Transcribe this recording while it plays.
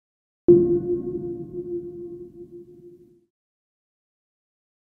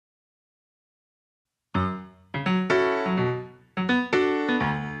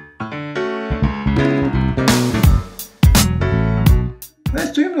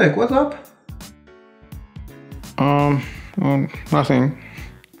Streamdeck, what's up? Nothing.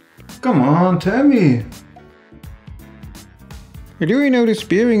 Come on, tell me. Do you know this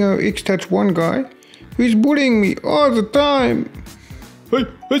Beringer X-Touch1 guy? He's bullying me all the time. Hey,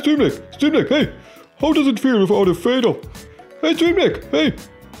 Streamdeck, hey! How does it feel without a fader? Hey, Streamdeck, hey!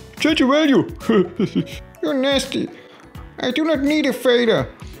 Change your value! You're nasty. I do not need a fader.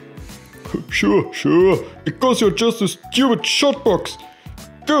 Sure, because you're just a stupid shotbox.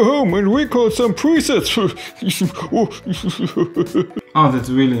 Go home and recall some presets. Oh, that's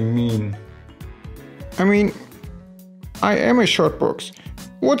really mean. I mean, I am a shotbox.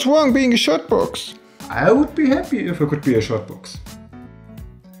 What's wrong being a shotbox? I would be happy if I could be a shotbox.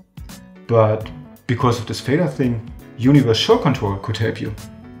 But because of this fader thing, Universe Show Control could help you.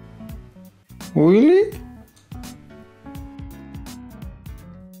 Really?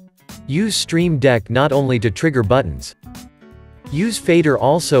 Use Stream Deck not only to trigger buttons. Use fader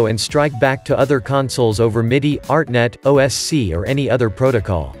also and strike back to other consoles over MIDI, ArtNet, OSC or any other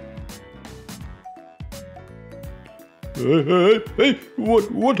protocol. Hey,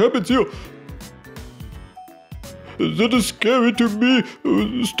 what happens here? That is scary to me.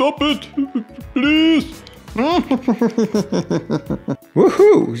 Stop it, please.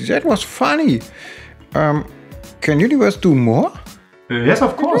 Woohoo! That was funny. Can Universe do more? Yes,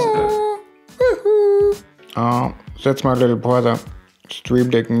 of course. That's my little brother,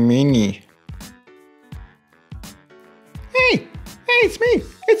 Stream Deck Mini. Hey, it's me,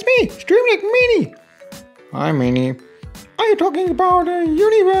 Stream Deck Mini. Hi, Mini. Are you talking about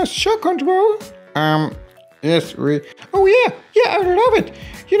Universe Show Control? Yes, oh yeah, I love it.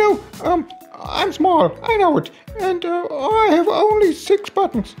 You know, I'm small, I know it, and I have only 6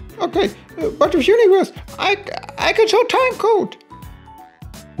 buttons. Okay, but with Universe, I can show time code.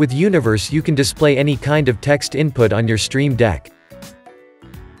 With Universe you can display any kind of text input on your Stream Deck.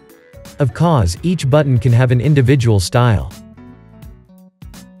 Of course, each button can have an individual style.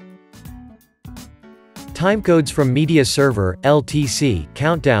 Timecodes from Media Server, LTC,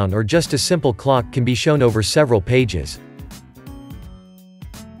 Countdown or just a simple clock can be shown over several pages.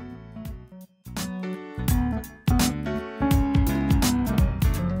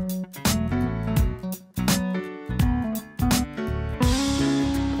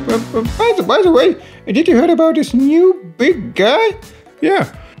 By the way, did you hear about this new big guy?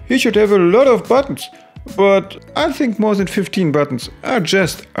 Yeah, he should have a lot of buttons, but I think more than 15 buttons are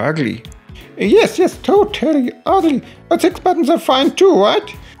just ugly. Yes, totally ugly, but 6 buttons are fine too,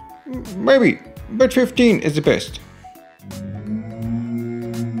 right? Maybe, but 15 is the best.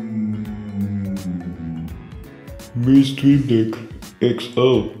 Me Stream Deck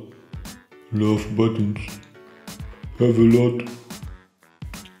XL. Love buttons. Have a lot.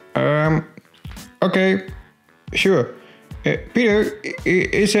 Okay, sure. Peter,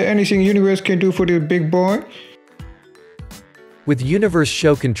 is there anything Universe can do for the big boy? With Universe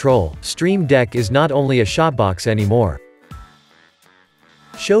Show Control, Stream Deck is not only a shotbox anymore.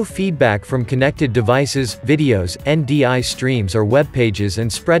 Show feedback from connected devices, videos, NDI streams or web pages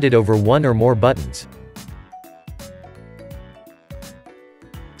and spread it over 1 or more buttons.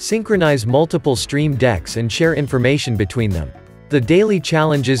 Synchronize multiple Stream Decks and share information between them. The daily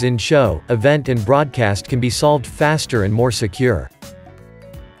challenges in show, event and broadcast can be solved faster and more secure.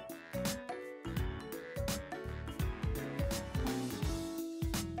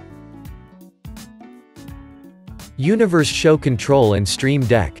 Universe Show Control and Stream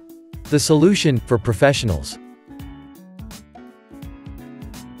Deck. The solution for professionals.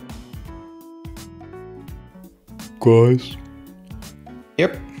 Guys?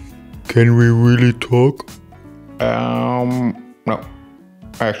 Yep. Can we really talk? No.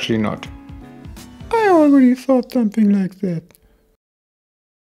 Actually not. I already thought something like that.